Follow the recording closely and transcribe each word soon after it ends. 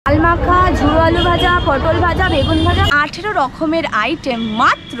মাখা, ঝুড়ো আলু ভাজা, পটল ভাজা, বেগুন ভাজা, 18 রকমের আইটেম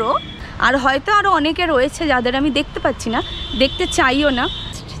মাত্র। আর হয়তো আরও অনেকে রয়েছে যাদের আমি দেখতে পাচ্ছি না, দেখতে চাইও না।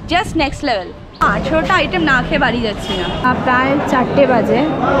 Just next level. 18টা আইটেম না খেয়ে বাড়ি যাচ্ছি না। প্রায় 4টে বাজে।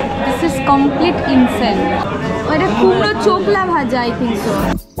 This is complete insane. এটা কুমড়ো চোখলা ভাজা, I think so.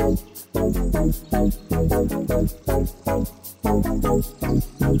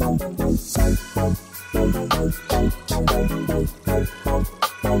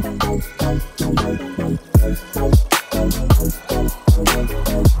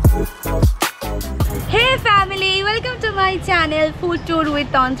 Hey family, welcome to my channel Food Tour with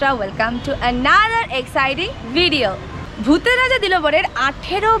Tantra. Welcome to another exciting video. ভূতের রাজা দিলবরের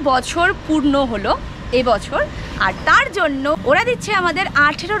 18 বছর পূর্ণ হলো এই বছর, আর তার জন্য ওরা দিচ্ছে আমাদের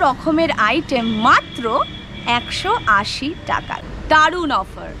 18 রকমের আইটেম মাত্র 180 টাকায়। দারুণ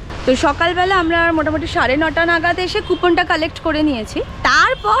অফার। তো সকালবেলা আমরা মোটামুটি 9:30 নাগাদ এসে কুপনটা কালেক্ট করে নিয়েছি।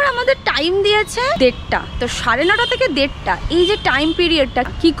 তারপর আমাদের টাইম দিয়েছে 1:30। তো 9:30 থেকে 1:30 এই যে টাইম পিরিয়ডটা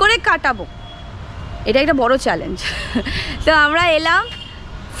কি করে কাটাবো, এটা একটা বড় চ্যালেঞ্জ। তো আমরা এলাম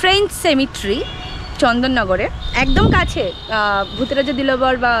ফ্রেঞ্চ সেমিট্রি চন্দননগরে, একদম কাছে, ভূতের রাজা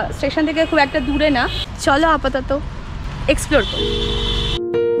দিলবর বা স্টেশন থেকে খুব একটা দূরে না। চলো আপাতত এক্সপ্লোর করি।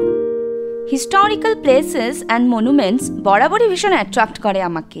 হিস্টোরিক্যাল প্লেসেস অ্যান্ড মনুমেন্টস বরাবরই ভীষণ অ্যাট্রাক্ট করে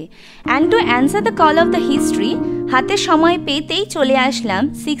আমাকে। And two answer the call of the history, হাতে সময় পেতেই চলে আসলাম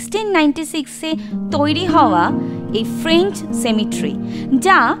 1696-এ তৈরি হওয়া এই ফ্রেঞ্চ সেমিট্রি,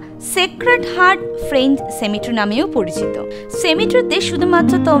 যা সেক্রেড হার্ট ফ্রেঞ্চ সেমিট্রি নামেও পরিচিত। সেমিট্রিতে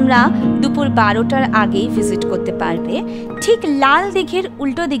শুধুমাত্র তোমরা দুপুর 12টার আগেই ভিজিট করতে পারবে। ঠিক লাল দিঘির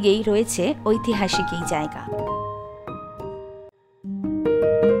উল্টো দিকেই রয়েছে ঐতিহাসিক এই জায়গা।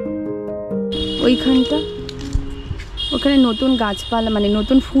 ওইখানটা ওখানে নতুন গাছপালা, মানে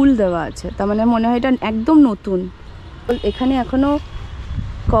নতুন ফুল দেওয়া আছে, তার মানে মনে হয় এটা একদম নতুন। এখানে এখনো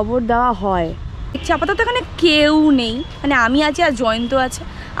কবর দেওয়া হয়। আপাতত এখানে কেউ নেই, মানে আমি আছি আর জয়ন্ত আছে,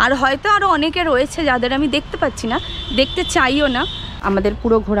 আর হয়তো আরও অনেকে রয়েছে যাদের আমি দেখতে পাচ্ছি না, দেখতে চাইও না। আমাদের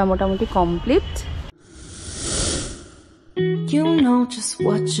পুরো ঘোরা মোটামুটি complete. You know just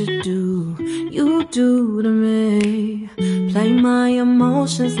what you do to me. Play my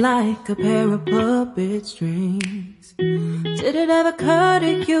emotions like a pair of puppet strings. Did it ever occur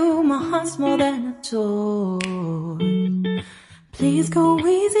to you my heart's more than a toy? Please go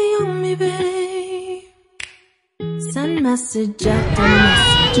easy on me, babe. Send message after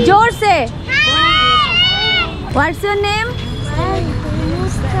message. जोर से. What's your name?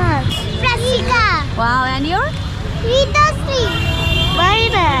 Prasika. Wow, and your? Rita Sri. Bye.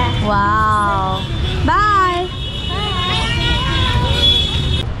 Wow. Bye.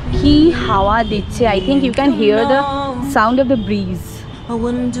 কি হাওয়া দিচ্ছে, I think you can hear the sound of the breeze. I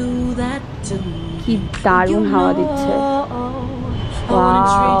wouldn't do that to you. কি দারুণ হাওয়া দিচ্ছে।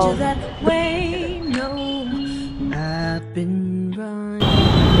 Wow.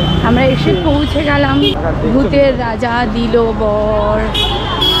 আমরা এসে পৌঁছে গেলাম ভূতের রাজা দিলবর।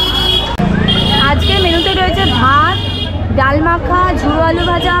 আজকের মেনুতে রয়েছে ভাত, ডাল মাখা, ঝুড়ো আলু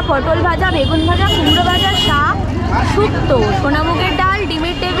ভাজা, পটল ভাজা, বেগুন ভাজা, কুমড়ো ভাজা, শাক, শুক্তো, সোনামুগের ডাল,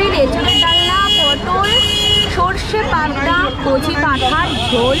 ডিমের টেবিল, এঁচোড়ের ডালনা, পটল, সর্ষে পাবদা, কচি পাঁঠার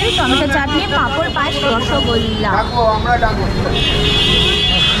ঝোল, টমেটো চাটনি, পাঁপড়, পায়েস, রসগোল্লা।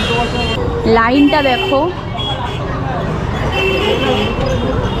 লাইনটা দেখো।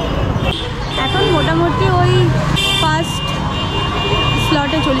 এখন মোটামুটি ওই ফার্স্ট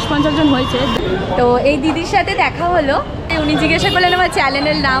স্লটে 40-50 জন হয়েছে। তো এই দিদির সাথে দেখা হলো, উনি জিজ্ঞাসা করলেন আমার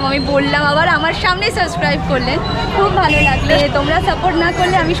চ্যানেলের নাম, আমি বললাম, আবার আমার সামনে সাবস্ক্রাইব করলেন, খুব ভালো লাগলো। তোমরা সাপোর্ট না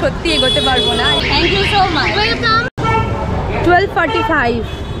করলে আমি সত্যি এগোতে পারবো না। Thank you so much. 12:45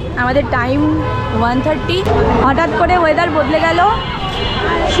 আমাদের টাইম, 1:30। হঠাৎ করে ওয়েদার বদলে গেল,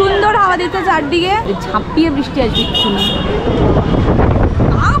 সুন্দর হাওয়া দিতে চারদিকে, ঝাঁপিয়ে বৃষ্টি আসবে।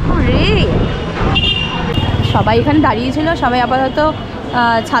 সবাই এখানে দাঁড়িয়েছিল, সবাই আপাতত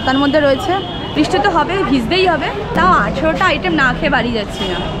ছাতার মধ্যে রয়েছে। বৃষ্টি তো হবে, ভিজতেই হবে। তাও 18টা আইটেম না খেয়ে বাড়ি যাচ্ছি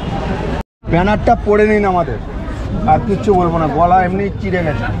না। ব্যানারটা পড়ে নিন আমাদের, আর কিচ্ছু বলবো না, গলা এমনি চিড়ে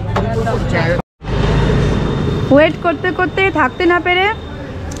গেছে। ওয়েট করতে করতে থাকতে না পেরে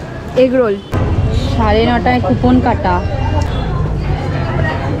এগরোল। 9:30 কুপন কাটা,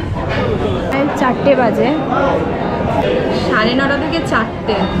 4টে বাজে, 9:30 থেকে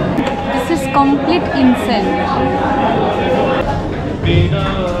 4টে। This is complete insane.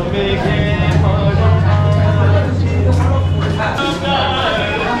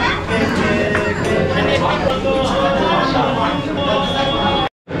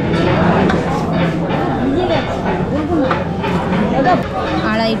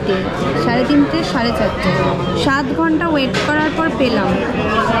 আড়াইটে, 3:30, 4:30, 7 ঘন্টা ওয়েট করার পর পেলাম।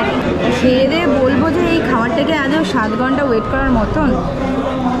 7 ঘন্টা ওয়েট করার মতন।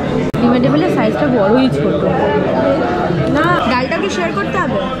 ডিমের টেবিলের সাইজটা বড়ই ছোট না। ডালটা কি শেয়ার করতে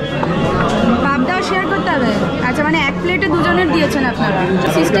হবে? পাবদাও শেয়ার করতে হবে? আচ্ছা, মানে এক প্লেটে দুজনের দিয়েছেন আপনারা।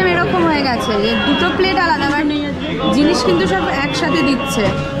 সিস্টেম এরকম হয়ে গেছে, দুটো প্লেট আলাদা, বাট জিনিস কিন্তু সব একসাথে দিচ্ছে।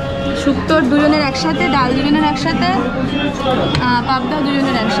 শুক্তোর দুজনের একসাথে, ডাল দুজনের একসাথে, পাবদাও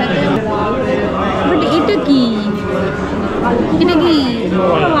দুজনের একসাথে। বাট এটা কি? এটা কি?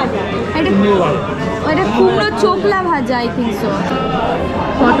 এটা কুমড়ো চোখলা ভাজা, আই থিঙ্ক সো।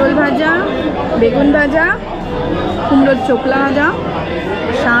 পটল ভাজা, বেগুন ভাজা, কুমড়োর চোখলা ভাজা,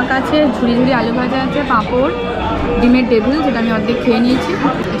 শাক আছে, ঝুড়ি ঝুড়ি আলু ভাজা আছে, পাঁপড়, ডিমের টেবিল যেটা আমি অর্ধেক খেয়ে নিয়েছি।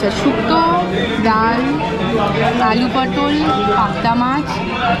 আচ্ছা, শুক্তো, ডাল, আলু পটল, পাবদা মাছ,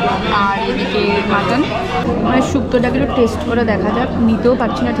 আর এদিকে মাটন। মানে শুক্তোটাকে একটু টেস্ট করে দেখা যাক। নিতেও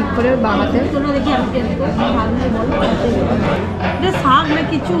পারছি না ঠিক করে বানাতে। এটা শাক না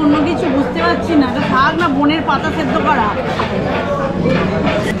কিছু অন্য কিছু বুঝতে পারছি না। এটা শাক না বনের পাতা সেদ্ধ করা?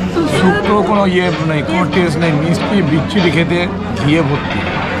 শুক্তো কোনো ইয়ে নেই, কোনো টেস্ট নেই, মিষ্টি বিচ্ছিরি খেতে ঘিয়ে ভর্তি।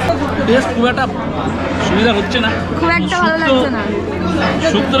 টেস্ট খুব একটা সুবিধা হচ্ছে না, খুব একটা ভালো লাগছে না।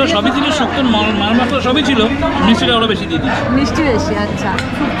 শুক্তোটা সবই ছিল, শুক্তোর মাল মশলা সবই ছিল, মিষ্টিটা আরও বেশি দিয়ে দিচ্ছি। মিষ্টি বেশি। আচ্ছা,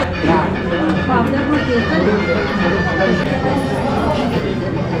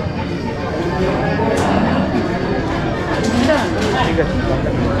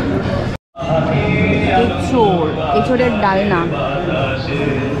 এঁচোড়ের ডালনা।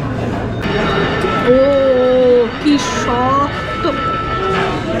 ও কি শক্ত,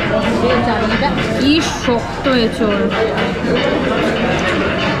 কি শক্ত এঁচোড়।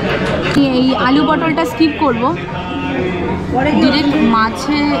 এই আলু পটলটা স্কিপ করবো, ডিরেক্ট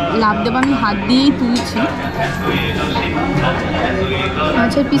মাছে লাভ দেবো। আমি হাত দিয়েই তুলছি।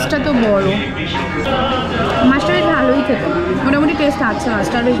 মাছের পিসটা তো বড়। মাছটা বেশ ভালোই খেতে, মোটামুটি টেস্ট আছে।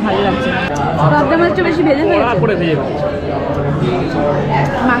 মাছটা বেশ ভালো লাগছে। পাবদা মাছটা বেশি ভেজে ফেলেছে।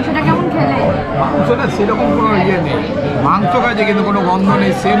 মাংসটা কেমন খেলে? মাংসটা সেরকম কোনো ইয়ে নেই, মাংস খাচ্ছে কিন্তু কোনো গন্ধ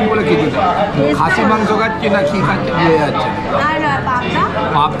নেই, সেম বলে কিছু না। খাসি মাংস খাচ্ছি না কি খাচ্ছি বোঝা যাচ্ছে। আর পাবদা?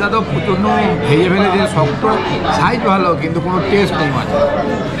 পাবদা তো প্রচণ্ড ভেজে ফেলেছে, শক্ত, সাইজ ভালো কিন্তু কোনো টেস্ট নেই মাছ।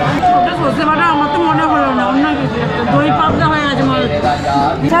 ওটা সর্ষে বাটা আমার তো মনে হলো না, অন্য কিছু একটা দই পাবদা হয়ে গেছে মনে হচ্ছে।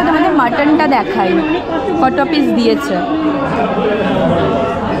 আচ্ছা, তোমাদের মাটনটা দেখাই, কত পিস দিয়েছে।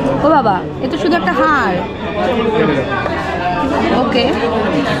 ও বাবা, এ তো শুধু একটা হাড়। ওকে,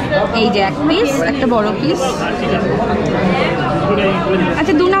 এই যে এক পিস, একটা বড় পিস।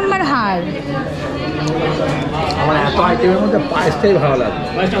 আচ্ছা, 2 নম্বর হাড়। আমার এত আইটেমের মধ্যে পায়েসটাই ভালো লাগে।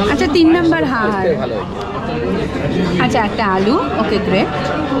 আচ্ছা, 3 নম্বর হাড়। আচ্ছা, একটা আলু। ওকে, গ্রেট।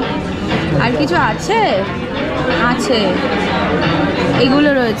 আর কিছু আছে? আছে, এগুলো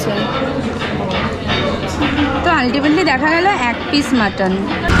রয়েছে। তো আলটিমেটলি দেখা গেল 1 পিস মাটন।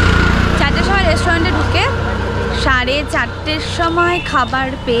 4টার সময় রেস্টুরেন্টে ঢুকে 4:30 সময় খাবার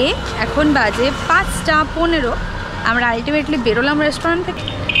পেয়ে এখন বাজে 5:15। আমরা আলটিমেটলি বেরোলাম রেস্টুরেন্ট থেকে।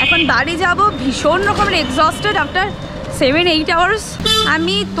 এখন বাড়ি যাব, ভীষণ রকমের এক্সস্টেড আফটার 7-8 আওয়ার্স।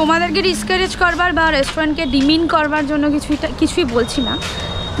 আমি তোমাদেরকে ডিসকারেজ করবার বা রেস্টুরেন্টকে ডিমিন করবার জন্য কিছুই বলছি না,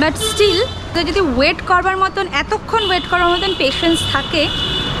 বাট স্টিল যদি ওয়েট করবার মতন, এতক্ষণ ওয়েট করার মতন পেশেন্স থাকে,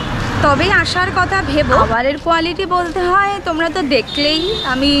 তবেই আসার কথা ভেবো। খাবারের কোয়ালিটি বলতে হয়, তোমরা তো দেখলেই,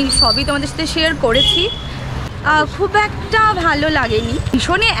 আমি সবই তোমাদের সাথে শেয়ার করেছি। খুব একটা ভালো লাগেনি,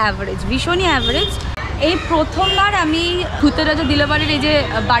 ভীষণই অ্যাভারেজ। এই প্রথমবার আমি ভূতের রাজা দিলবাড়ির এই যে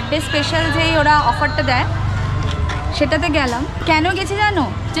বার্থডে স্পেশাল যে ওরা অফারটা দেয়, সেটাতে গেলাম। কেন গেছি জানো?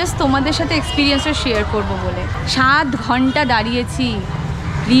 জাস্ট তোমাদের সাথে এক্সপিরিয়েন্সটা শেয়ার করবো বলে। 7 ঘন্টা দাঁড়িয়েছি।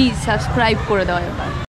 প্লিজ সাবস্ক্রাইব করে দাও এবার।